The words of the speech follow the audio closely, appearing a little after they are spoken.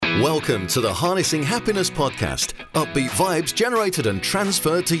Welcome to the Harnessing Happiness podcast. Upbeat vibes generated and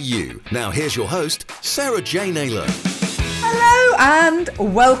transferred to you. Now here's your host, Sarah J. Naylor. Hello and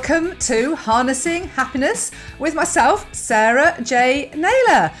welcome to Harnessing Happiness with myself, Sarah J.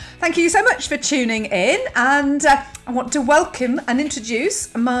 Naylor. Thank you so much for tuning in, and I want to welcome and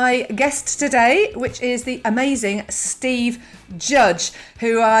introduce my guest today, which is the amazing Steve Judge,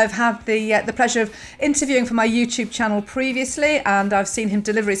 who I've had the pleasure of interviewing for my YouTube channel previously, and I've seen him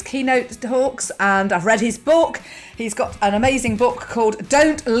deliver his keynote talks, and I've read his book. He's got an amazing book called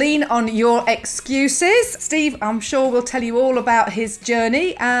Don't Lean on Your Excuses. Steve, I'm sure, will tell you all about his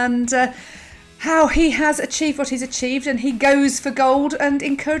journey and how he has achieved what he's achieved, and he goes for gold and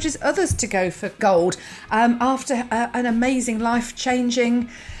encourages others to go for gold after an amazing life-changing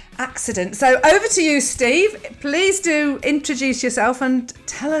accident. So over to you, Steve. Please do introduce yourself and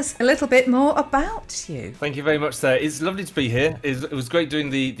tell us a little bit more about you. Thank you very much, Sarah. It's lovely to be here. It was great doing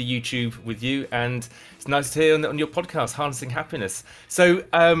the YouTube with you, and it's nice to hear on your podcast, Harnessing Happiness. So,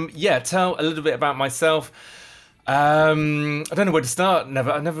 tell a little bit about myself. I don't know where to start.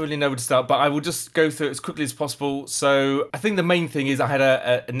 I never really know where to start, but I will just go through it as quickly as possible. So I think the main thing is I had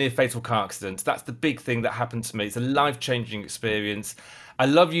a near fatal car accident. That's the big thing that happened to me. It's a life-changing experience. I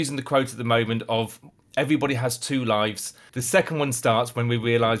love using the quote at the moment of everybody has two lives. The second one starts when we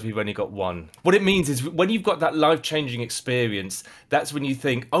realise we've only got one. What it means is when you've got that life-changing experience, that's when you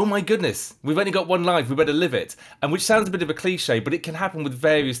think, oh my goodness, we've only got one life, we better live it. And which sounds a bit of a cliche, but it can happen with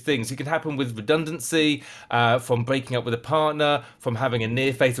various things. It can happen with redundancy, from breaking up with a partner, from having a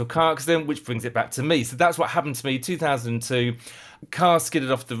near-fatal car accident, which brings it back to me. So that's what happened to me in 2002. Car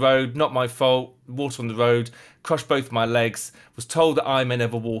skidded off the road, not my fault, water on the road, crushed both my legs, was told that I may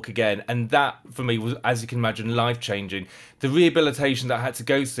never walk again. And that, for me, was, as you can imagine, life-changing. The rehabilitation that I had to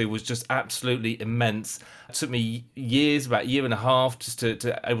go through was just absolutely immense. It took me years, about a year and a half, just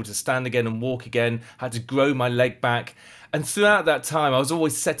to able to stand again and walk again. I had to grow my leg back. And throughout that time, I was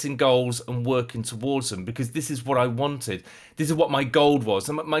always setting goals and working towards them, because this is what I wanted. This is what my goal was.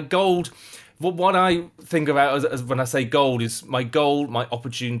 And my goal... What I think about as when I say goal is my goal, my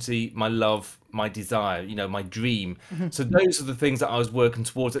opportunity, my love, my desire, my dream. Mm-hmm. So those are the things that I was working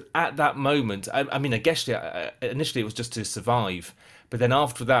towards. At that moment, I mean, I guess initially it was just to survive. But then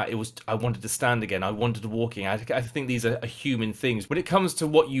after that, I wanted to stand again. I wanted to walk again. I think these are human things. When it comes to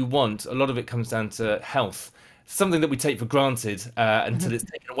what you want, a lot of it comes down to health. Something that we take for granted until it's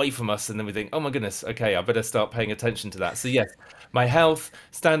taken away from us, and then we think, oh my goodness, okay, I better start paying attention to that. So yes, my health,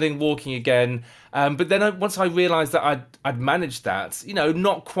 standing, walking again. But then once I realised that I'd managed that,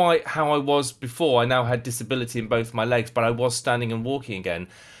 not quite how I was before. I now had disability in both my legs, but I was standing and walking again.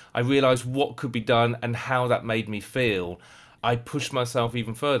 I realised what could be done and how that made me feel. I pushed myself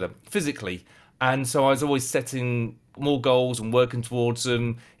even further physically. And so I was always setting more goals and working towards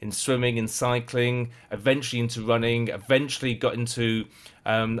them in swimming, in cycling, eventually into running, eventually got into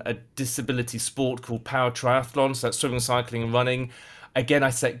a disability sport called para triathlon, so that's swimming, cycling and running. Again,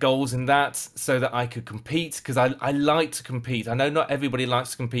 I set goals in that so that I could compete, because I like to compete. I know not everybody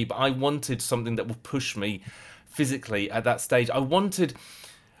likes to compete, but I wanted something that would push me physically at that stage. I wanted...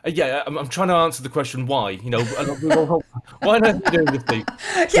 I'm trying to answer the question why. Why are you doing this thing?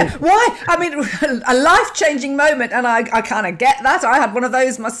 Yeah, why? I mean, a life-changing moment, and I kind of get that. I had one of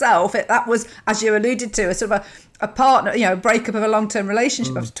those myself. That was, as you alluded to, a sort of a partner, a breakup of a long-term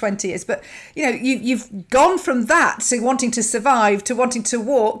relationship after 20 years. But, you've gone from that to wanting to survive, to wanting to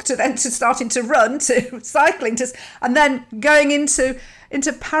walk, to then to starting to run, to cycling, and then going into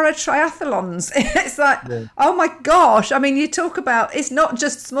para triathlons. It's like, Oh my gosh. I mean, you talk about, it's not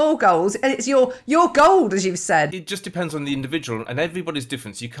just small goals, it's your goal, as you've said. It just depends on the individual, and everybody's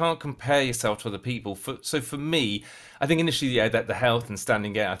different. So you can't compare yourself to other people. So for me, I think initially, that the health and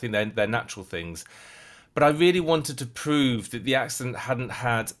standing out, I think they're natural things. But I really wanted to prove that the accident hadn't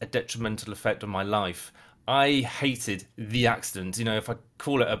had a detrimental effect on my life. I hated the accident. If I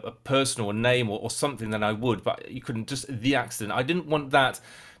call it a person or a name or something, then I would. But you couldn't, just the accident. I didn't want that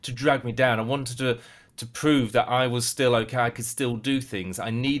to drag me down. I wanted to prove that I was still okay. I could still do things. I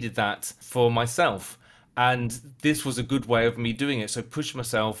needed that for myself. And this was a good way of me doing it. So push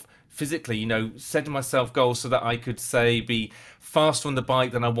myself physically, setting myself goals so that I could, be faster on the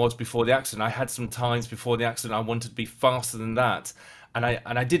bike than I was before the accident. I had some times before the accident I wanted to be faster than that. And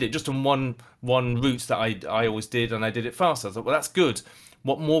I did it just on one route that I always did, and I did it faster. I thought, well, that's good.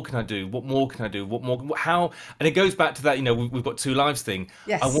 What more can I do? What more can I do? What more? How? And it goes back to that, we've got two lives thing.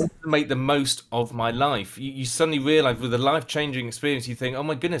 Yes. I wanted to make the most of my life. You suddenly realise with a life-changing experience, you think, oh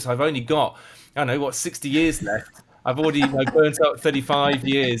my goodness, I've only got, 60 years left. I've already burnt out 35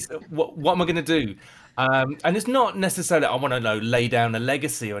 years. What am I going to do? And it's not necessarily I want to lay down a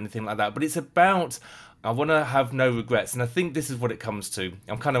legacy or anything like that, but it's about I want to have no regrets. And I think this is what it comes to.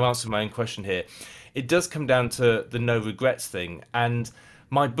 I'm kind of answering my own question here. It does come down to the no regrets thing. And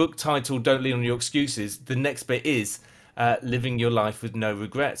my book title, Don't Lean on Your Excuses, the next bit is living your life with no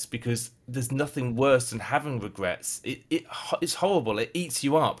regrets, because there's nothing worse than having regrets. It's horrible. It eats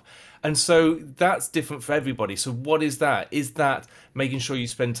you up. And so that's different for everybody. So what is that? Is that making sure you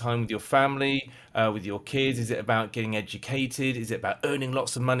spend time with your family, with your kids? Is it about getting educated? Is it about earning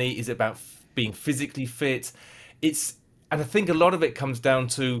lots of money? Is it about being physically fit? And I think a lot of it comes down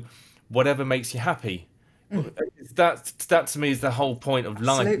to whatever makes you happy. That to me is the whole point of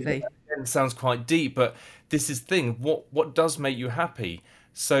life. Absolutely. It sounds quite deep, but this is the thing. What does make you happy?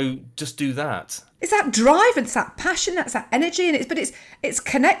 So just do that. It's that drive and it's that passion, that's that energy, and it's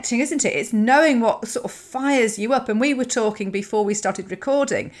connecting, isn't it? It's knowing what sort of fires you up. And we were talking before we started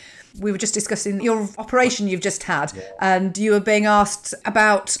recording. We were just discussing your operation you've just had, and you were being asked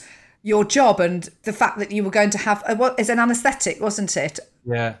about your job and the fact that you were going to have what is an anaesthetic, wasn't it?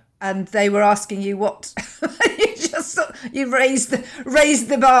 Yeah. And they were asking you what you raised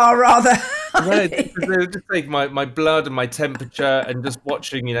the bar rather. Yeah, they were just take my blood and my temperature and just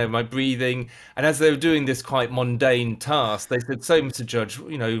watching, my breathing. And as they were doing this quite mundane task, they said, "So, Mr. Judge,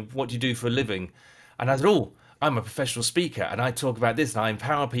 what do you do for a living?" And I said, "Oh, I'm a professional speaker and I talk about this and I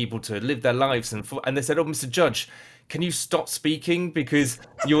empower people to live their lives." And they said, "Oh, Mr. Judge, can you stop speaking because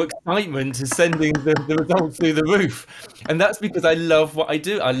your excitement is sending the results through the roof?" And that's because I love what I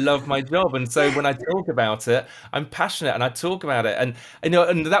do. I love my job. And so when I talk about it, I'm passionate and I talk about it. And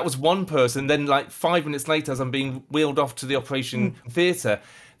and that was one person. Then like 5 minutes later, as I'm being wheeled off to the operation theatre,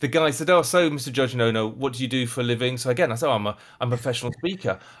 the guy said, "Oh, so Mr. Judge, what do you do for a living?" So again, I said, "Oh, I'm a professional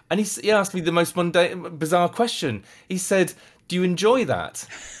speaker." And he asked me the most mundane, bizarre question. He said, "Do you enjoy that?"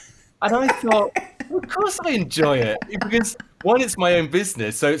 And I thought, of course I enjoy it, because one, it's my own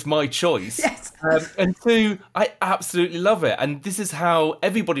business, so it's my choice. Yes. And two, I absolutely love it. And this is how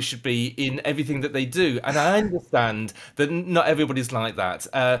everybody should be in everything that they do. And I understand that not everybody's like that.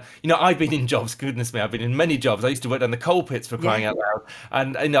 I've been in jobs, goodness me, I've been in many jobs. I used to work down the coal pits, for crying out loud.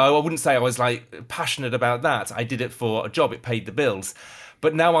 And I wouldn't say I was like passionate about that. I did it for a job, it paid the bills.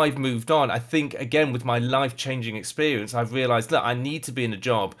 But now I've moved on. I think, again, with my life-changing experience, I've realised that I need to be in a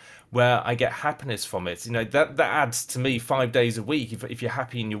job where I get happiness from it. That adds to me 5 days a week if you're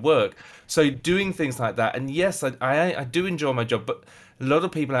happy in your work. So doing things like that. And yes, I do enjoy my job, but a lot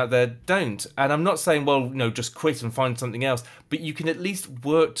of people out there don't. And I'm not saying, just quit and find something else. But you can at least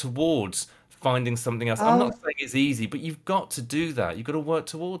work towards finding something else. I'm not saying it's easy, but you've got to do that. You've got to work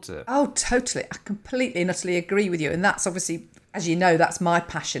towards it. Oh, totally. I completely and utterly agree with you. And that's obviously, as you know, that's my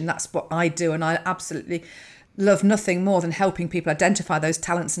passion. That's what I do. And I absolutely love nothing more than helping people identify those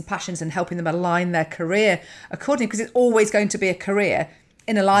talents and passions and helping them align their career accordingly, because it's always going to be a career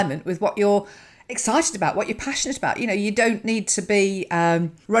in alignment with what you're excited about, what you're passionate about. You don't need to be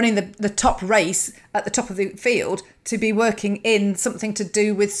running the top race at the top of the field to be working in something to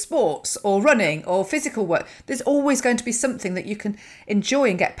do with sports or running or physical work. There's always going to be something that you can enjoy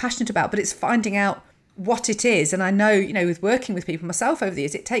and get passionate about, but it's finding out what it is. And I know, with working with people myself over the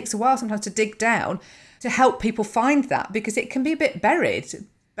years, it takes a while sometimes to dig down to help people find that, because it can be a bit buried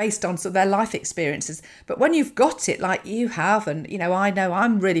based on sort of their life experiences. But when you've got it like you have, and I know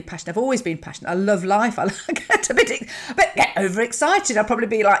I'm really passionate. I've always been passionate. I love life. I get a bit overexcited. I'll probably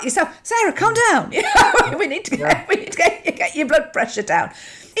be like yourself, "Sarah, calm down. We need to get your blood pressure down."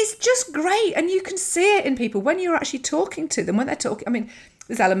 It's just great, and you can see it in people when you're actually talking to them, when they're talking. I mean,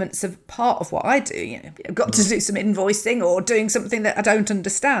 there's elements of part of what I do. I've got to do some invoicing or doing something that I don't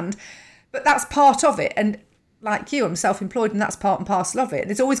understand, but that's part of it. And like you, I'm self-employed, and that's part and parcel of it.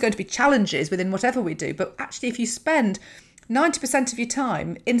 There's always going to be challenges within whatever we do, but actually if you spend 90% of your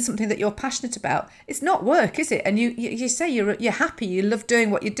time in something that you're passionate about, it's not work, is it? And you say you're happy, you love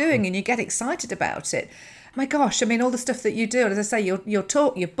doing what you're doing, and you get excited about it. My gosh, I mean, all the stuff that you do, and as I say, your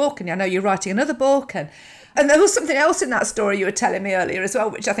talk, your book, and I know you're writing another book, and there was something else in that story you were telling me earlier as well,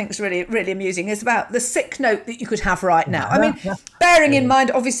 which I think is really, really amusing, is about the sick note that you could have right now. I mean, bearing in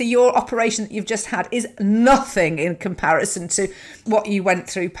mind, obviously, your operation that you've just had is nothing in comparison to what you went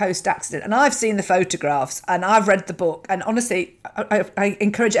through post-accident. And I've seen the photographs and I've read the book. And honestly, I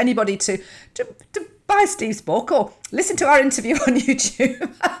encourage anybody to buy Steve's book or listen to our interview on YouTube.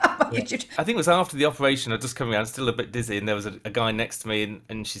 I think it was after the operation, I was just coming out still a bit dizzy, and there was a guy next to me,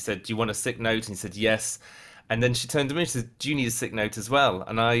 and she said, "Do you want a sick note?" And he said, "Yes." And then she turned to me and she said, "Do you need a sick note as well?"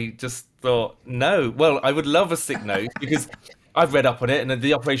 And I just thought, no. Well, I would love a sick note because I've read up on it, and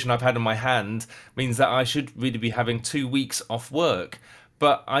the operation I've had on my hand means that I should really be having 2 weeks off work.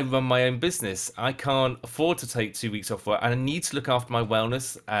 but I run my own business. I can't afford to take 2 weeks off work, and I need to look after my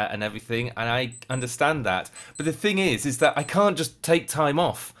wellness and everything. And I understand that. But the thing is that I can't just take time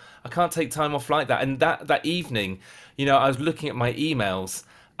off. I can't take time off like that. And that evening, I was looking at my emails,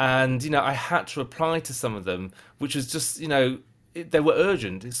 and I had to reply to some of them, which was just, they were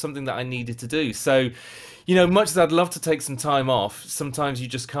urgent. It's something that I needed to do. So, much as I'd love to take some time off, sometimes you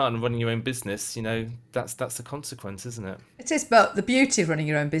just can't. Running your own business, that's the consequence, isn't it? It is, but the beauty of running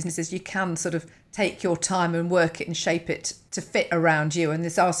your own business is you can sort of take your time and work it and shape it to fit around you. And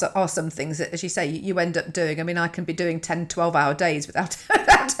there are some things that, as you say, you end up doing. I mean, I can be doing 10, 12-hour days without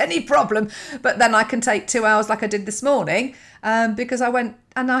any problem, but then I can take 2 hours like I did this morning because I went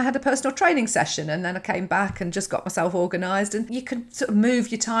and I had a personal training session, and then I came back and just got myself organised. And you can sort of move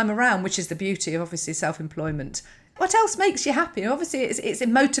your time around, which is the beauty of obviously self-employment. What else makes you happy? Obviously, it's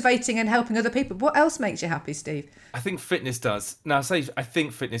motivating and helping other people. What else makes you happy, Steve? I think fitness does. Now, I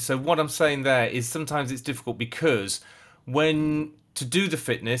think fitness. So what I'm saying there is sometimes it's difficult because when to do the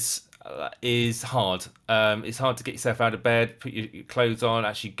fitness is hard. It's hard to get yourself out of bed, put your clothes on,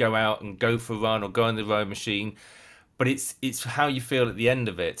 actually go out and go for a run or go on the rowing machine. But it's how you feel at the end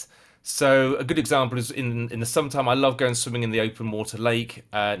of it. So a good example is in the summertime, I love going swimming in the open water lake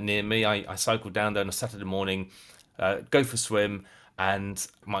near me. I cycle down there on a Saturday morning, go for a swim, and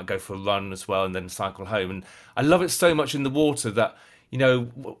might go for a run as well, and then cycle home. And I love it so much in the water that,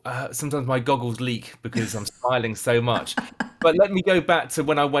 sometimes my goggles leak because I'm smiling so much. But let me go back to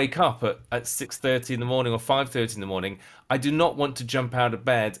when I wake up at 6:30 in the morning or 5:30 in the morning. I do not want to jump out of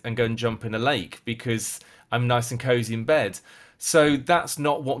bed and go and jump in a lake because I'm nice and cozy in bed. So that's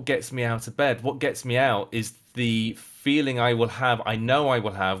not what gets me out of bed. What gets me out is the feeling I know I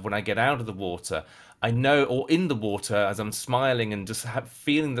will have when I get out of the water. I know, or in the water, as I'm smiling and just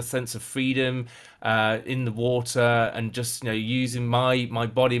feeling the sense of freedom in the water, and just using my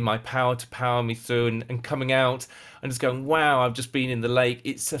body, my power to power me through, and coming out and just going, wow, I've just been in the lake.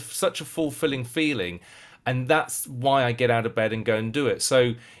 It's such a fulfilling feeling. And that's why I get out of bed and go and do it.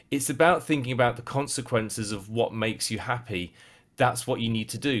 So it's about thinking about the consequences of what makes you happy. That's what you need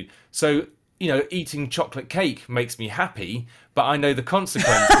to do. So, eating chocolate cake makes me happy, but I know the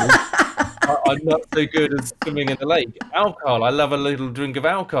consequences are not so good as swimming in the lake. Alcohol, I love a little drink of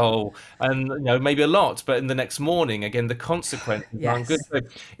alcohol, and maybe a lot, but in the next morning, again, the consequences aren't good. So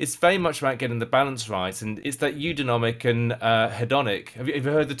it's very much about getting the balance right, and it's that eudaimonic and hedonic. Have you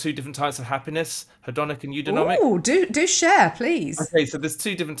heard the two different types of happiness, hedonic and eudaimonic? Oh, do share, please. Okay, so there's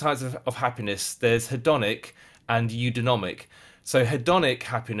two different types of happiness. There's hedonic and eudaimonic. So hedonic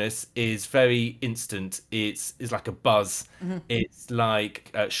happiness is very instant. It's like a buzz. Mm-hmm. It's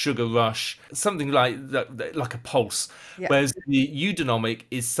like a sugar rush, something like a pulse. Yeah. Whereas the eudaimonic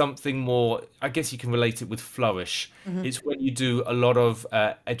is something more, I guess you can relate it with flourish. Mm-hmm. It's when you do a lot of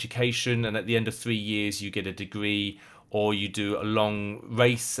education, and at the end of 3 years you get a degree, or you do a long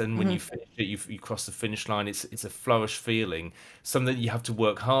race, and when you finish it, you cross the finish line. It's a flourish feeling, something that you have to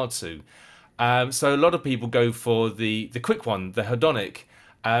work hard to. So a lot of people go for the quick one, the hedonic,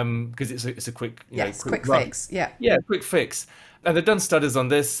 because it's a quick quick fix. Yeah, quick fix. And they've done studies on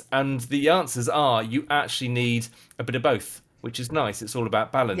this, and the answers are you actually need a bit of both, which is nice. It's all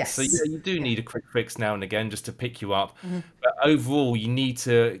about balance. Yes. So you do need a quick fix now and again just to pick you up. Mm-hmm. But overall, you need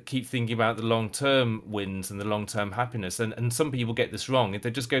to keep thinking about the long-term wins and the long-term happiness. And some people get this wrong. If they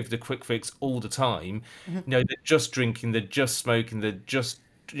just go for the quick fix all the time, they're just drinking, they're just smoking, they're just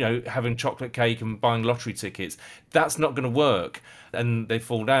having chocolate cake and buying lottery tickets, that's not going to work, and they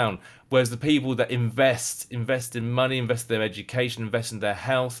fall down. Whereas the people that invest in money, invest in their education, invest in their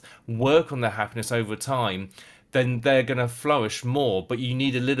health, work on their happiness over time, then they're going to flourish more. But you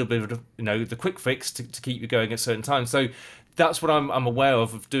need a little bit of the quick fix to keep you going at certain times. So that's what I'm aware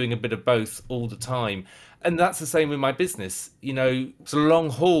of doing a bit of both all the time. And that's the same with my business. It's a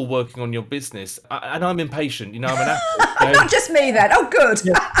long haul working on your business. And I'm impatient. I'm an athlete. Not just me then. Oh, good.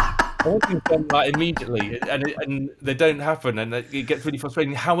 Yeah. I want things done immediately. And they don't happen. And it gets really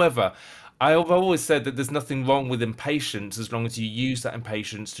frustrating. However, I've always said that there's nothing wrong with impatience as long as you use that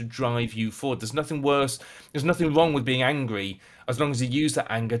impatience to drive you forward. There's nothing worse. There's nothing wrong with being angry as long as you use that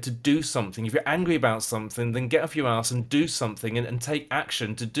anger to do something. If you're angry about something, then get off your ass and do something and take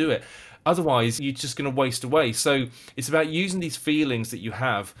action to do it. Otherwise, you're just going to waste away. So it's about using these feelings that you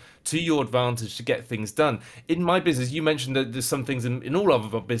have to your advantage to get things done. In my business, you mentioned that there's some things in all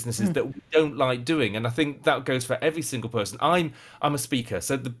of our businesses that we don't like doing. And I think that goes for every single person. I'm a speaker.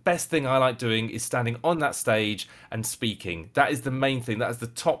 So the best thing I like doing is standing on that stage and speaking. That is the main thing. That is the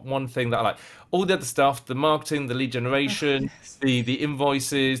top one thing that I like. All the other stuff, the marketing, the lead generation, the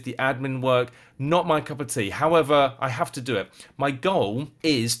invoices, the admin work, Not my cup of tea. However, I have to do it. My goal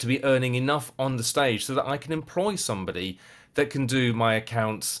is to be earning enough on the stage so that I can employ somebody that can do my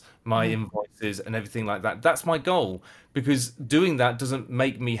accounts, my invoices and everything like that. That's my goal, because doing that doesn't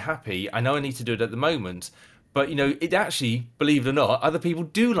make me happy. I know I need to do it at the moment. But, it actually, believe it or not, other people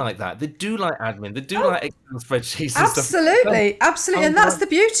do like that. They do like admin. They do like Excel spreadsheets and Absolutely. stuff. Absolutely. And that's the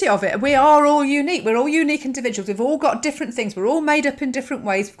beauty of it. We are all unique. We're all unique individuals. We've all got different things. We're all made up in different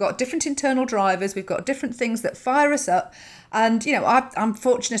ways. We've got different internal drivers. We've got different things that fire us up. And, I'm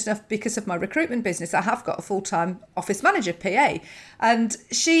fortunate enough, because of my recruitment business, I have got a full-time office manager, PA. And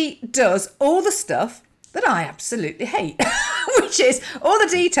she does all the stuff that I absolutely hate, which is all the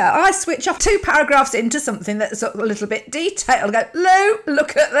detail. I switch off 2 paragraphs into something that's a little bit detailed. I go, Lou,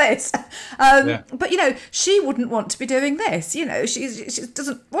 look at this. But, she wouldn't want to be doing this. She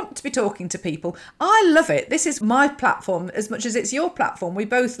doesn't want to be talking to people. I love it. This is my platform as much as it's your platform. We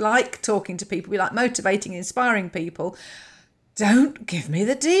both like talking to people. We like motivating and inspiring people. Don't give me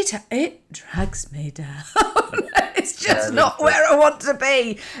the detail. It drags me down. It's just not where I want to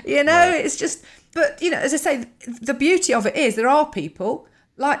be. It's just... But, as I say, the beauty of it is there are people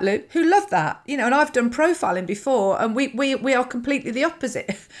like Lou who love that, and I've done profiling before, and we are completely the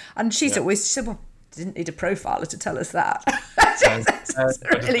opposite. And she said, well, didn't need a profiler to tell us that.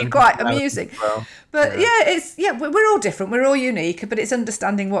 It's really quite amusing. But we're all different. We're all unique, but it's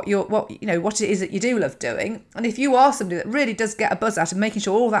understanding what it is that you do love doing. And if you are somebody that really does get a buzz out of making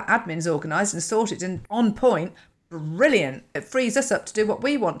sure all that admin's organised and sorted and on point, brilliant. It frees us up to do what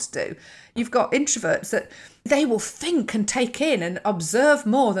we want to do. You've got introverts that they will think and take in and observe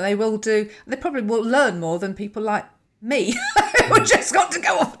more than they will do. They probably will learn more than people like me. We've just got to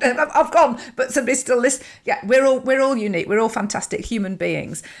go off. I've gone, but somebody's still listening. Yeah, we're all unique. We're all fantastic human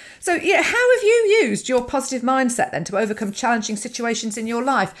beings. So, how have you used your positive mindset then to overcome challenging situations in your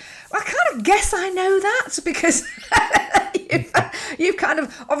life? Well, I kind of guess I know that, because you've kind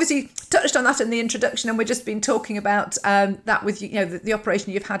of obviously touched on that in the introduction, and we've just been talking about that with the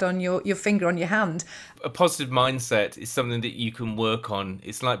operation you've had on your finger on your hand. A positive mindset is something that you can work on.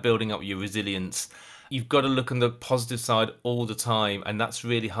 It's like building up your resilience. You've got to look on the positive side all the time, and that's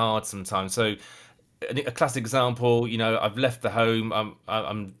really hard sometimes. So a classic example, I've left the home,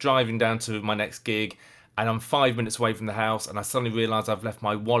 I'm driving down to my next gig, and I'm 5 minutes away from the house, and I suddenly realise I've left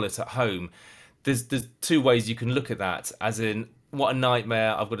my wallet at home. There's 2 ways you can look at that, as in, what a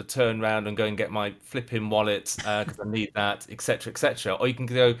nightmare, I've got to turn around and go and get my flipping wallet because I need that, etc., etc. Or you can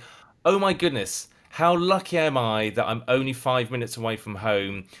go, oh my goodness, how lucky am I that I'm only 5 minutes away from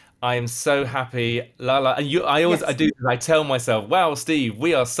home. I am so happy, And I tell myself, wow, Steve,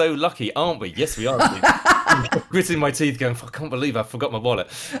 we are so lucky, aren't we? Yes, we are, Steve. Gritting my teeth going, I can't believe I forgot my wallet.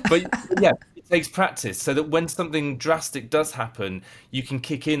 But yeah, it takes practice, so that when something drastic does happen, you can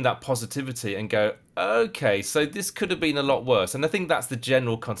kick in that positivity and go, okay, so this could have been a lot worse. And I think that's the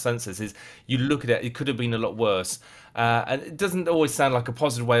general consensus, is you look at it could have been a lot worse. And it doesn't always sound like a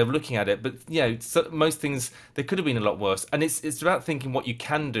positive way of looking at it, but most things, they could have been a lot worse. And it's about thinking what you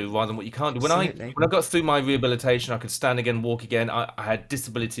can do rather than what you can't do. When I got through my rehabilitation, I could stand again, walk again. I had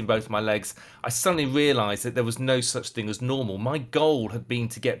disability in both my legs. I suddenly realised that there was no such thing as normal. My goal had been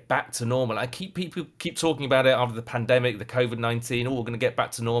to get back to normal. People keep talking about it after the pandemic, the COVID-19. We're going to get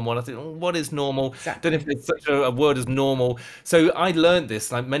back to normal. And I think, what is normal? Exactly. Don't know if there's such a word as normal. So I learned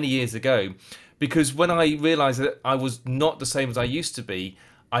this many years ago. Because when I realised that I was not the same as I used to be,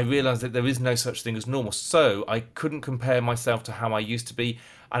 I realised that there is no such thing as normal. So I couldn't compare myself to how I used to be.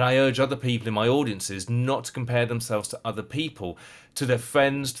 And I urge other people in my audiences not to compare themselves to other people, to their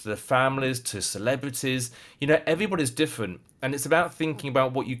friends, to their families, to celebrities. Everybody's different. And it's about thinking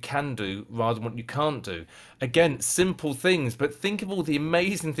about what you can do rather than what you can't do. Again, simple things, but think of all the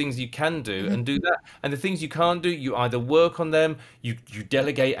amazing things you can do and do that. And the things you can't do, you either work on them, you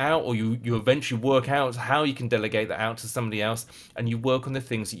delegate out, or you eventually work out how you can delegate that out to somebody else, and you work on the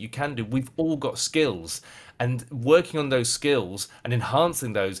things that you can do. We've all got skills, and working on those skills and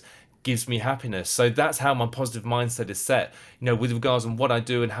enhancing those gives me happiness. So that's how my positive mindset is set, with regards on what I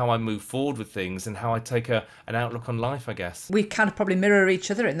do and how I move forward with things and how I take an outlook on life, I guess. We kind of probably mirror each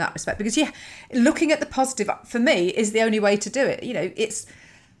other in that respect, because looking at the positive for me is the only way to do it.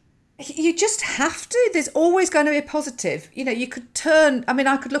 You just have to. There's always going to be a positive. You could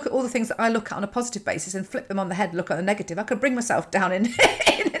I could look at all the things that I look at on a positive basis and flip them on the head and look at the negative. I could bring myself down in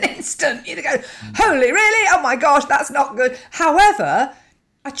an instant. Go, holy, really? Oh my gosh, that's not good. However,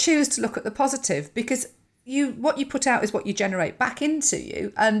 I choose to look at the positive, because what you put out is what you generate back into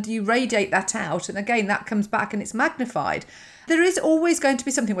you, and you radiate that out, and again that comes back and it's magnified. There is always going to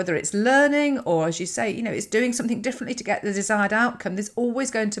be something, whether it's learning or, as you say, it's doing something differently to get the desired outcome. There's always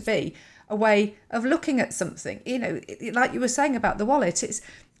going to be a way of looking at something. You know, like you were saying about the wallet, it's,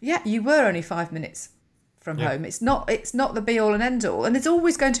 you were only 5 minutes from home. It's not the be all and end all. And there's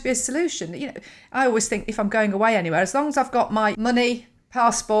always going to be a solution. You know, I always think if I'm going away anywhere, as long as I've got my money,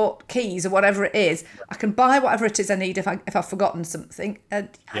 passport, keys, or whatever it is, I can buy whatever it is I need if I've forgotten something. And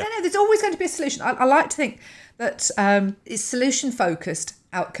I don't know, there's always going to be a solution. I like to think that it's solution focused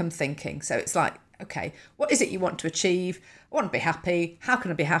outcome thinking. So it's like, okay, what is it you want to achieve? I want to be happy. How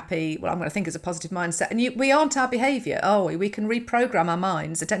can I be happy? Well, I'm going to think as a positive mindset. And we aren't our behaviour, are we? We can reprogram our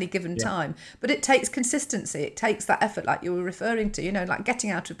minds at any given time. But it takes consistency. It takes that effort, like you were referring to, you know, like getting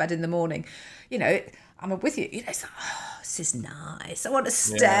out of bed in the morning. You know, I'm with you. You know, it's like, oh, this is nice. I want to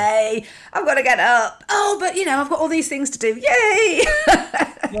stay. I've got to get up. Oh, but, you know, I've got all these things to do. Yay!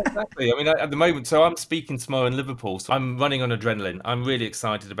 Exactly. I mean, at the moment, so I'm speaking tomorrow in Liverpool. So I'm running on adrenaline. I'm really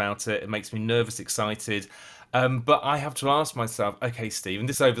excited about it. It makes me nervous, excited. But I have to ask myself, okay, Steve, and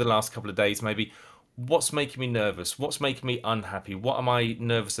this over the last couple of days, maybe, what's making me nervous? What's making me unhappy? What am I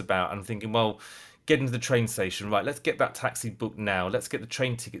nervous about? And I'm thinking, well, getting to the train station, right, let's get that taxi booked now. Let's get the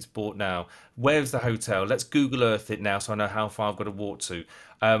train tickets bought now. Where's the hotel? Let's Google Earth it now so I know how far I've got to walk to.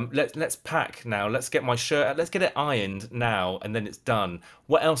 Let's pack now. Let's get my shirt. Let's get it ironed now, and then it's done.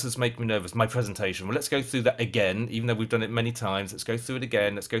 What else is making me nervous? My presentation. Well, let's go through that again, even though we've done it many times. Let's go through it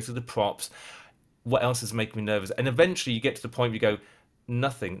again. Let's go through the props. What else is making me nervous? And eventually you get to the point where you go,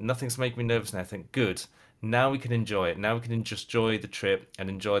 nothing's making me nervous now. I think, good. Now we can enjoy it. Now we can just enjoy the trip and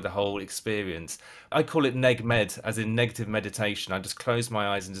enjoy the whole experience. I call it neg-med, as in negative meditation. I just close my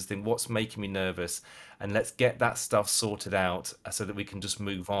eyes and just think, what's making me nervous? And let's get that stuff sorted out so that we can just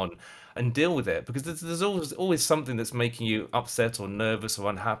move on and deal with it. Because there's always something that's making you upset or nervous or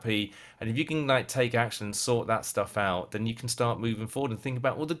unhappy. And if you can like take action and sort that stuff out, then you can start moving forward and think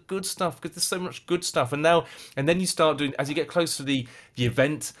about all the good stuff, because there's so much good stuff. And then you start doing, as you get closer to the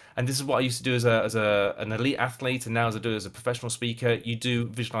event, and this is what I used to do as an elite athlete, and now as I do as a professional speaker, you do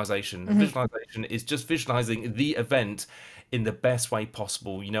visualization. Mm-hmm. Visualization is just visualizing the event in the best way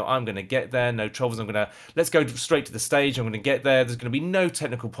possible. You know, I'm going to get there, no troubles. Let's go straight to the stage. I'm going to get there. There's going to be no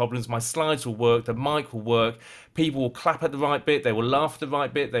technical problems. My slides will work. The mic will work. People will clap at the right bit. They will laugh at the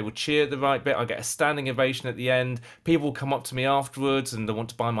right bit. They will cheer at the right bit. I get a standing ovation at the end. People will come up to me afterwards and they want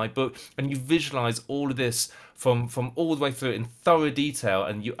to buy my book. And you visualize all of this from all the way through in thorough detail,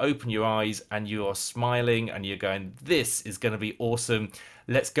 and you open your eyes and you are smiling and you're going, this is going to be awesome.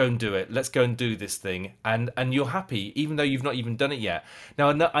 Let's go and do it. Let's go and do this thing. And you're happy, even though you've not even done it yet.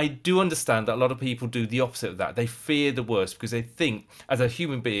 Now, I do understand that a lot of people do the opposite of that. They fear the worst because they think, as a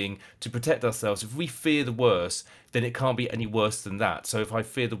human being, to protect ourselves, if we fear the worst, then it can't be any worse than that. So if I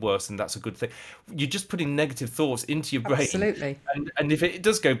fear the worst, then that's a good thing. You're just putting negative thoughts into your brain. Absolutely. And if it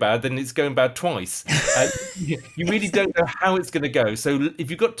does go bad, then it's going bad twice. You really don't know how it's going to go. So if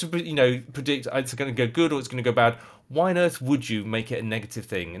you've got to, predict it's going to go good or it's going to go bad, why on earth would you make it a negative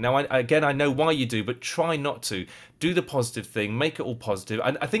thing? Now, I know why you do, but try not to. Do the positive thing, make it all positive.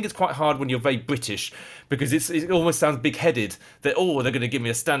 And I think it's quite hard when you're very British, because it almost sounds big-headed that, they're going to give me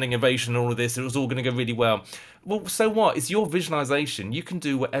a standing ovation and all of this, it was all going to go really well. Well, so what? It's your visualization. You can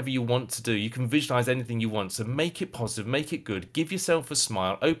do whatever you want to do. You can visualize anything you want. So make it positive, make it good, give yourself a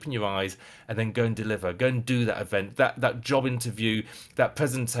smile, open your eyes, and then go and deliver. Go and do that event, that job interview, that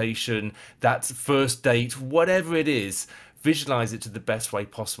presentation, that first date, whatever it is. Visualize it to the best way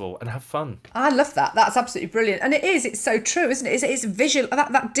possible and have fun. I love that. That's absolutely brilliant. And it's so true, isn't it? It's visual,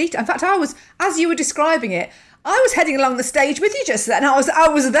 that detail. In fact, as you were describing it, I was heading along the stage with you just then. I was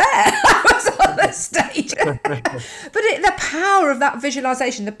there. I was on the stage. But the power of that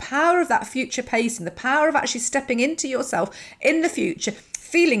visualization, the power of that future pacing, the power of actually stepping into yourself in the future,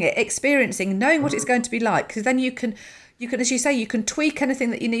 feeling it, experiencing, knowing what it's going to be like, because then you can, as you say, you can tweak anything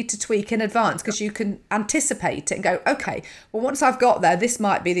that you need to tweak in advance, because you can anticipate it and go, okay, well, once I've got there, this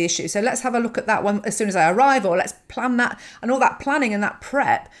might be the issue. So let's have a look at that one as soon as I arrive, or let's plan that, and all that planning and that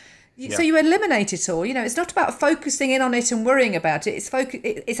prep. Yeah. So you eliminate it all. It's not about focusing in on it and worrying about it.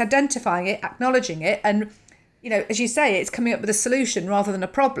 It's identifying it, acknowledging it, and, as you say, it's coming up with a solution rather than a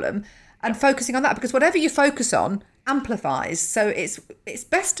problem, and focusing on that, because whatever you focus on amplifies. So it's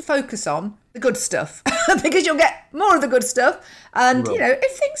best to focus on the good stuff because you'll get more of the good stuff. And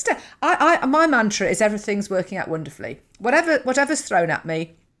if things do, my mantra is everything's working out wonderfully. Whatever's thrown at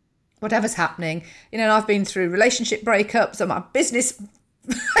me, whatever's happening. And I've been through relationship breakups and my business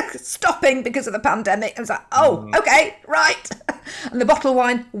stopping because of the pandemic. I was like, okay, right. And the bottle of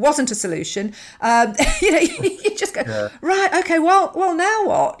wine wasn't a solution. You just go, right, okay, well, now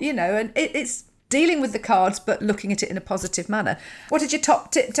what? And it's dealing with the cards, but looking at it in a positive manner. What is your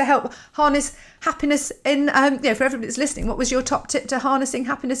top tip to help harness happiness in, for everybody that's listening, what was your top tip to harnessing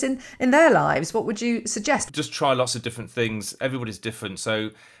happiness in their lives? What would you suggest? Just try lots of different things. Everybody's different. So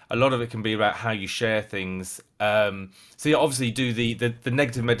a lot of it can be about how you share things. So you obviously do the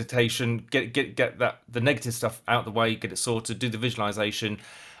negative meditation, get that the negative stuff out the way, get it sorted, do the visualization.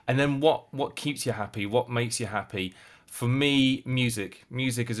 And then what keeps you happy? What makes you happy? For me, music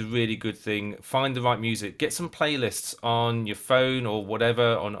is a really good thing. Find the right music. Get some playlists on your phone or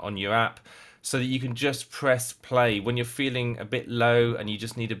whatever on your app so that you can just press play when you're feeling a bit low and you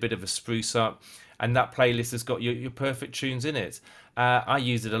just need a bit of a spruce up. And that playlist has got your perfect tunes in it. I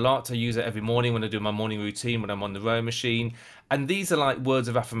use it a lot. I use it every morning when I do my morning routine, when I'm on the rowing machine. And these are like words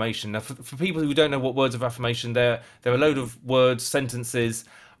of affirmation. Now, for people who don't know what words of affirmation, they're a load of words, sentences,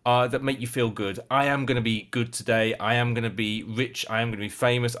 that make you feel good. I am going to be good today. I am going to be rich. I am going to be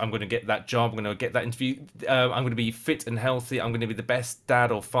famous. I'm going to get that job. I'm going to get that interview. I'm going to be fit and healthy. I'm going to be the best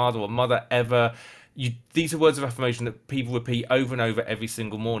dad or father or mother ever. These are words of affirmation that people repeat over and over every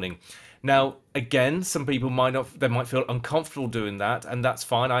single morning. Now, again, some people might feel uncomfortable doing that, and that's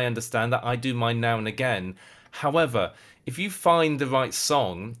fine. I understand that. I do mine now and again. However, if you find the right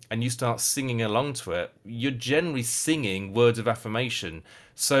song and you start singing along to it, you're generally singing words of affirmation.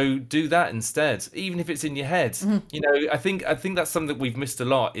 So do that instead, even if it's in your head. Mm-hmm. I think that's something that we've missed a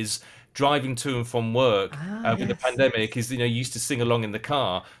lot is driving to and from work with the pandemic is, you used to sing along in the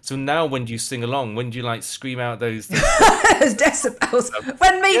car. So now when do you sing along? When do you like scream out those those decibels?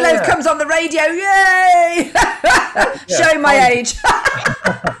 When Meatloaf comes on the radio, yay! Showing my age.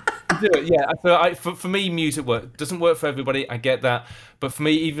 Do it, yeah. For me, music doesn't work for everybody. I get that, but for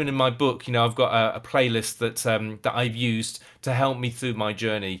me, even in my book, I've got a playlist that I've used to help me through my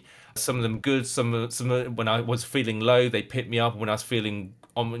journey. Some of them good, some when I was feeling low, they picked me up. When I was feeling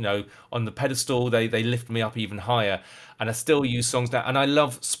on the pedestal, they lift me up even higher. And I still use songs now, and I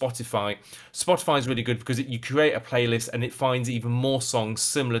love Spotify. Spotify is really good because you create a playlist and it finds even more songs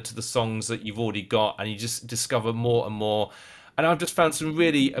similar to the songs that you've already got, and you just discover more and more. And I've just found some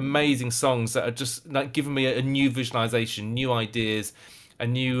really amazing songs that are just like giving me a new visualization, new ideas, a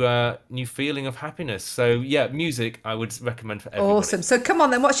new feeling of happiness. So yeah, music I would recommend for everybody. Awesome. So come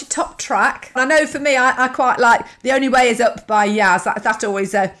on then, what's your top track? I know for me, I quite like The Only Way Is Up by Yaz. That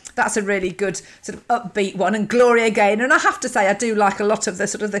always that's a really good sort of upbeat one, and Glory Again. And I have to say, I do like a lot of the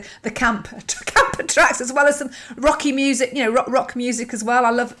sort of the camper tracks, as well as some rocky music, rock music as well. I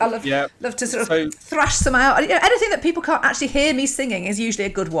love to sort of thrash some out. Anything that people can't actually hear me singing is usually a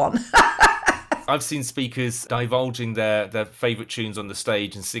good one. I've seen speakers divulging their favourite tunes on the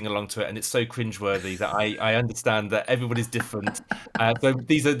stage and sing along to it, and it's so cringeworthy that I understand that everybody's different. So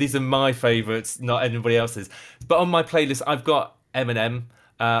these are my favourites, not anybody else's. But on my playlist, I've got Eminem.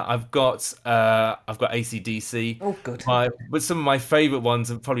 I've got AC/DC. Oh, good. But some of my favourite ones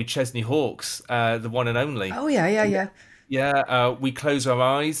are probably Chesney Hawkes, the one and only. Oh yeah. Yeah. We Close Our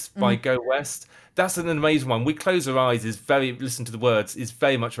Eyes by Go West. That's an amazing one. We Close Our Eyes listen to the words, is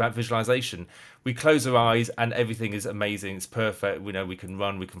very much about visualization. We close our eyes and everything is amazing. It's perfect. We can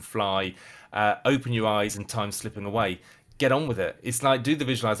run, we can fly. Open your eyes and time's slipping away. Get on with it. It's like do the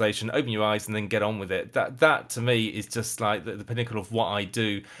visualization, open your eyes and then get on with it. That to me is just like the pinnacle of what I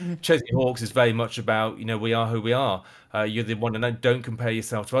do. Chesney Hawkes is very much about, we are who we are. You're the one and only. Don't compare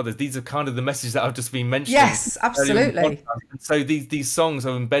yourself to others. These are kind of the messages that I've just been mentioning. Yes, absolutely. So these songs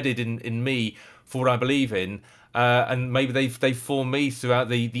are embedded in me for what I believe in. And maybe they've formed me throughout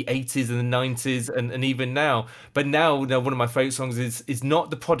the 80s and the 90s and even now. But now, one of my favourite songs is not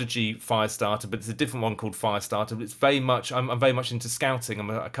the Prodigy Firestarter, but it's a different one called Firestarter. But it's very much, I'm very much into scouting. I'm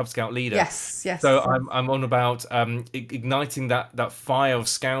a Cub Scout leader. Yes. So I'm on about igniting that fire of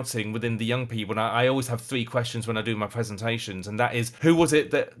scouting within the young people. And I always have 3 questions when I do my presentations, and that is, who was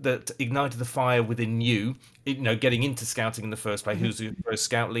it that ignited the fire within you? Getting into scouting in the first place. Who's your first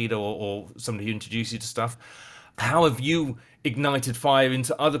scout leader or somebody who introduced you to stuff? How have you ignited fire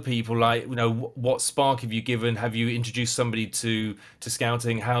into other people? Like, what spark have you given? Have you introduced somebody to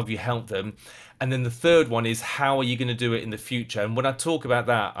scouting? How have you helped them? And then the third one is, how are you going to do it in the future? And when I talk about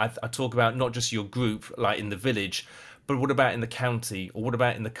that, I talk about not just your group, like in the village, but what about in the county, or what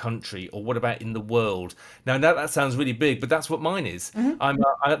about in the country, or what about in the world? Now that sounds really big, but that's what mine is. Mm-hmm.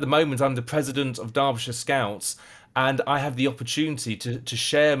 At the moment, I'm the president of Derbyshire Scouts, and I have the opportunity to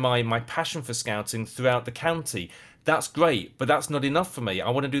share my passion for scouting throughout the county. That's great, but that's not enough for me. I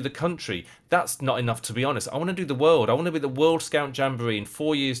want to do the country. that's not enough, to be honest. I want to do the world. I want to be the World Scout Jamboree in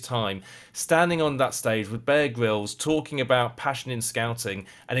 4 years' time, standing on that stage with Bear Grylls, talking about passion in scouting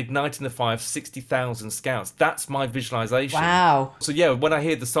and igniting the fire of 60,000 scouts. That's my visualization. Wow. So yeah, when I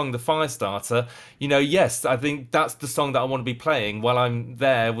hear the song The Firestarter, yes, I think that's the song that I want to be playing while I'm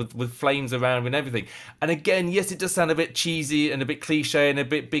there with flames around and everything. And again, yes, it does sound a bit cheesy and a bit cliche and a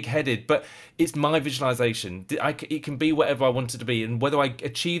bit big-headed, but it's my visualization. It can be whatever I want it to be, and whether I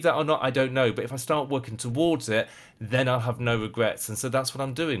achieve that or not, I don't know. But if I start working towards it, then I'll have no regrets. And so that's what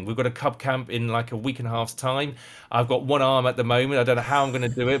I'm doing. We've got a cub camp in like a week and a half's time. I've got one arm at the moment. I don't know how I'm going to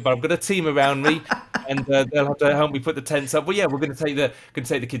do it, but I've got a team around me, and they'll have to help me put the tents up. But yeah, we're going to take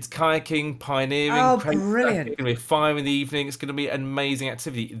the kids kayaking, pioneering. Oh, brilliant! It's going to be a fire in the evening. It's going to be an amazing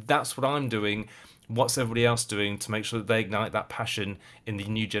activity. That's what I'm doing. What's everybody else doing to make sure that they ignite that passion in the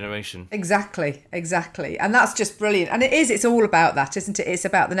new generation? Exactly. And that's just brilliant. And it's all about that, isn't it? It's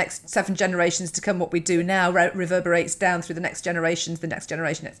about the next 7 generations to come. What we do now reverberates down through the next generations, the next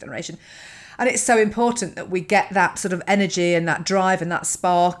generation. And it's so important that we get that sort of energy and that drive and that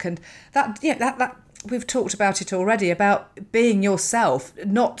spark and that we've talked about it already, about being yourself,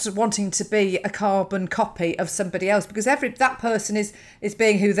 not wanting to be a carbon copy of somebody else, because that person is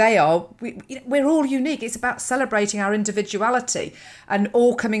being who they are. We're all unique. It's about celebrating our individuality and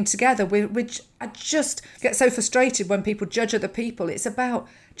all coming together. I just get so frustrated when people judge other people. It's about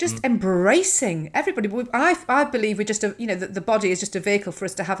just embracing everybody. I believe the body is just a vehicle for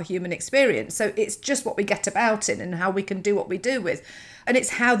us to have a human experience. So it's just what we get about it and how we can do what we do with. And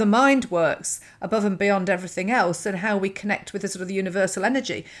it's how the mind works above and beyond everything else, and how we connect with the sort of the universal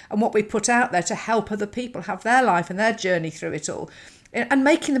energy and what we put out there to help other people have their life and their journey through it all. And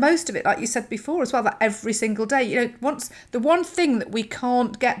making the most of it, like you said before as well, that every single day. Once the one thing that we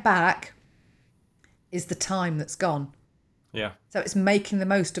can't get back is the time that's gone. Yeah. So it's making the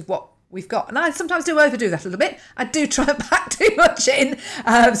most of what we've got. And I sometimes do overdo that a little bit. I do try and pack too much in.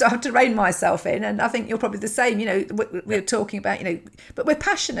 So I have to rein myself in. And I think you're probably the same. We're talking about, but we're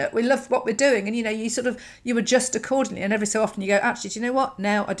passionate. We love what we're doing. And, you adjust accordingly. And every so often you go, actually, do you know what?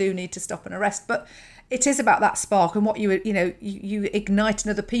 Now I do need to stop and arrest. But it is about that spark and what you ignite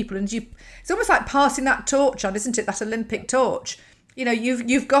in other people. And it's almost like passing that torch on, isn't it? That Olympic torch.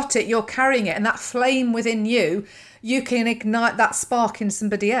 You've got it, you're carrying it, and that flame within you can ignite that spark in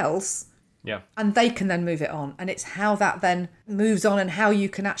somebody else. Yeah. And they can then move it on. And it's how that then moves on and how you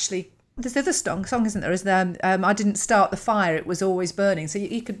can actually... There's the other song, isn't there? Is there? I didn't start the fire, it was always burning. So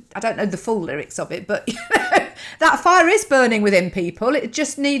you could... I don't know the full lyrics of it, but that fire is burning within people. It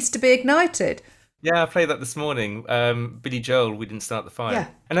just needs to be ignited. Yeah, I played that this morning. Billy Joel, We Didn't Start the Fire. Yeah.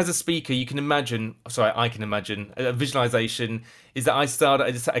 And as a speaker, I can imagine, a visualization is that I start,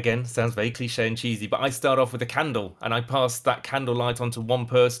 again, sounds very cliche and cheesy, but I start off with a candle and I pass that candle light on to one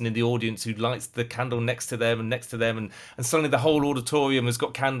person in the audience who lights the candle next to them, and suddenly the whole auditorium has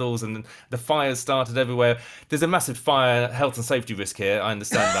got candles and the fire's started everywhere. There's a massive fire health and safety risk here, I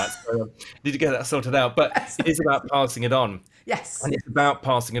understand that. So need to get that sorted out, but it is about passing it on. Yes. And it's about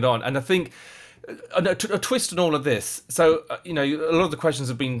passing it on. And I think a twist on all of this. So, a lot of the questions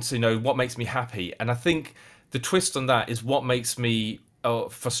have been to, what makes me happy. And I think the twist on that is what makes me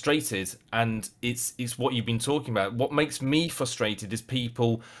frustrated. And it's what you've been talking about. What makes me frustrated is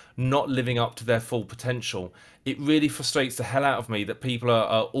people not living up to their full potential. It really frustrates the hell out of me that people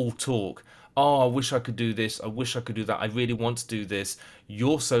are all talk. Oh, I wish I could do this. I wish I could do that. I really want to do this.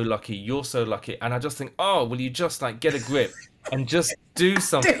 You're so lucky. You're so lucky. And I just think, will you just get a grip and just do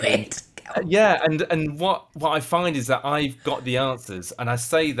something? Do it. Yeah, and what I find is that I've got the answers, and I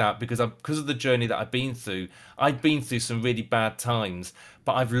say that because of the journey that I've been through. I've been through some really bad times,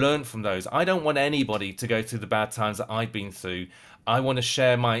 but I've learned from those. I don't want anybody to go through the bad times that I've been through. I want to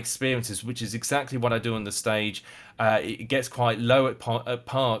share my experiences, which is exactly what I do on the stage. It gets quite low at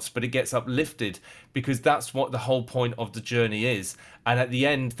parts, but it gets uplifted because that's what the whole point of the journey is. And at the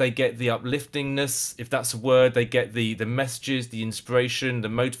end, they get the upliftingness, if that's a word. They get the messages, the inspiration, the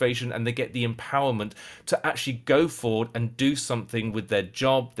motivation, and they get the empowerment to actually go forward and do something with their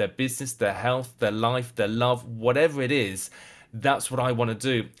job, their business, their health, their life, their love, whatever it is. That's what I want to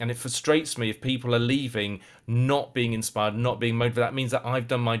do. And it frustrates me if people are leaving, not being inspired, not being motivated. That means that I've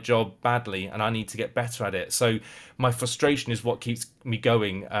done my job badly and I need to get better at it. So my frustration is what keeps me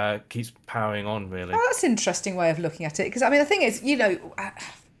going, keeps powering on, really. Oh, that's an interesting way of looking at it. Because, the thing is,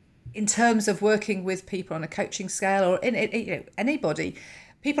 in terms of working with people on a coaching scale or in anybody,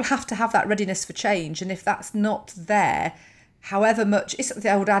 people have to have that readiness for change. And if that's not there, however much, it's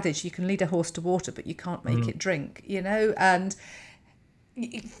the old adage, you can lead a horse to water, but you can't make it drink, and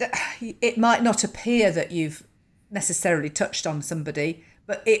it might not appear that you've necessarily touched on somebody,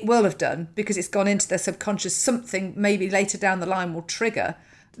 but it will have done because it's gone into their subconscious. Something maybe later down the line will trigger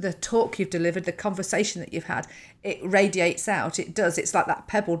the talk you've delivered, the conversation that you've had. It radiates out. It does. It's like that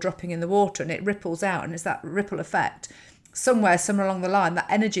pebble dropping in the water, and it ripples out, and it's that ripple effect. Somewhere along the line, that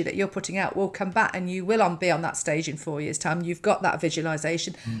energy that you're putting out will come back, and you will be on that stage in 4 years' time. You've got that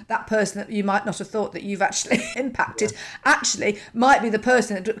visualization. That person that you might not have thought that you've actually impacted actually might be the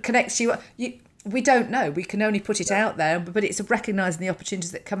person that connects you. We don't know. We can only put it out there, but it's recognising the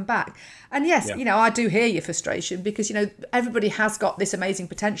opportunities that come back. And yes, I do hear your frustration because, everybody has got this amazing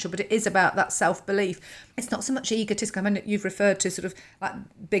potential, but it is about that self-belief. It's not so much egotistical. I mean, you've referred to sort of like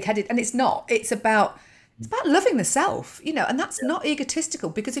big-headed, and it's not. It's about loving the self, and that's not egotistical,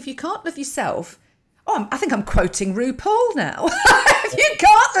 because if you can't love yourself, I think I'm quoting RuPaul now. If you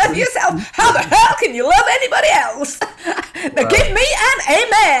can't love yourself, how the hell can you love anybody else? Now give me an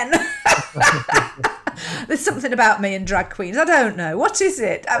amen. There's something about me and drag queens. I don't know. What is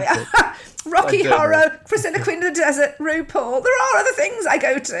it? I mean, Rocky Horror, Priscilla Queen of the Desert, RuPaul. There are other things I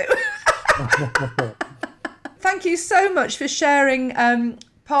go to. Thank you so much for sharing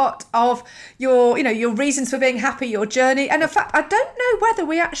part of your reasons for being happy, your journey. And in fact, I don't know whether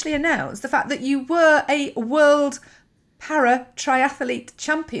we actually announced the fact that you were a world para triathlete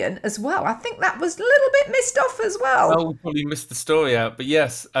champion as well. I think that was a little bit missed off as well. Well, we probably missed the story out, but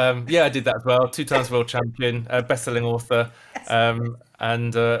yes, I did that as well. 2 times world champion, best-selling author,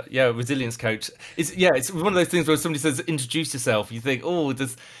 and resilience coach. It's one of those things where somebody says introduce yourself, you think,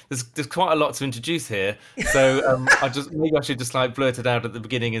 there's quite a lot to introduce here. So I should just like blurt it out at the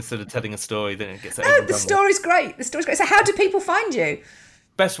beginning instead of telling a story. Then it gets the story's great. The story's great. So how do people find you?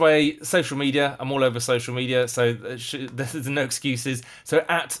 Best way, social media. I'm all over social media, so there's no excuses. So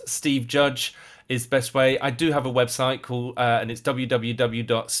at Steve Judge is best way. I do have a website called, and it's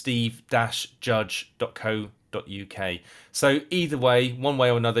www.steve-judge.co.uk. So either way, one way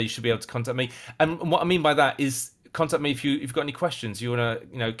or another, you should be able to contact me. And what I mean by that is contact me if you've got any questions. You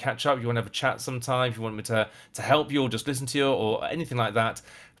want to catch up, you want to have a chat sometime, if you want me to help you or just listen to you or anything like that,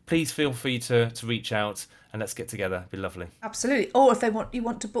 please feel free to reach out. And let's get together. It'd be lovely. Absolutely. Or if you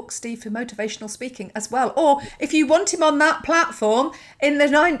want to book Steve for motivational speaking as well. Or if you want him on that platform in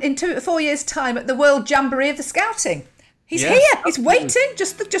 4 years' time at the World Jamboree of the Scouting. He's here. He's waiting.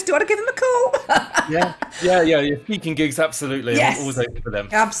 Just do want to give him a call. Yeah. Speaking gigs, absolutely. Yes. I'm always open for them.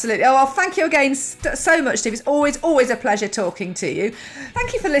 Absolutely. Oh, well, thank you again so much, Steve. It's always a pleasure talking to you.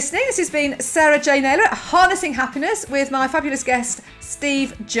 Thank you for listening. This has been Sarah J. Naylor at Harnessing Happiness with my fabulous guest,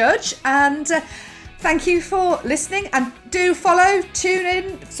 Steve Judge. And thank you for listening, and do follow, tune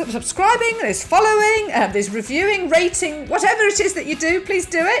in, subscribing, there's following, there's reviewing, rating, whatever it is that you do, please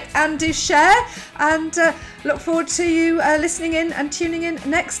do it, and do share, and look forward to you listening in and tuning in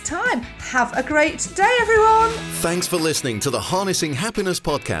next time. Have a great day, everyone. Thanks for listening to the Harnessing Happiness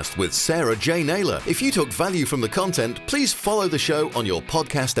podcast with Sarah J. Naylor. If you took value from the content, please follow the show on your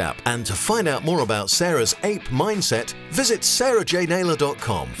podcast app. And to find out more about Sarah's ape mindset, visit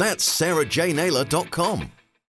sarahjnaylor.com. That's sarahjnaylor.com.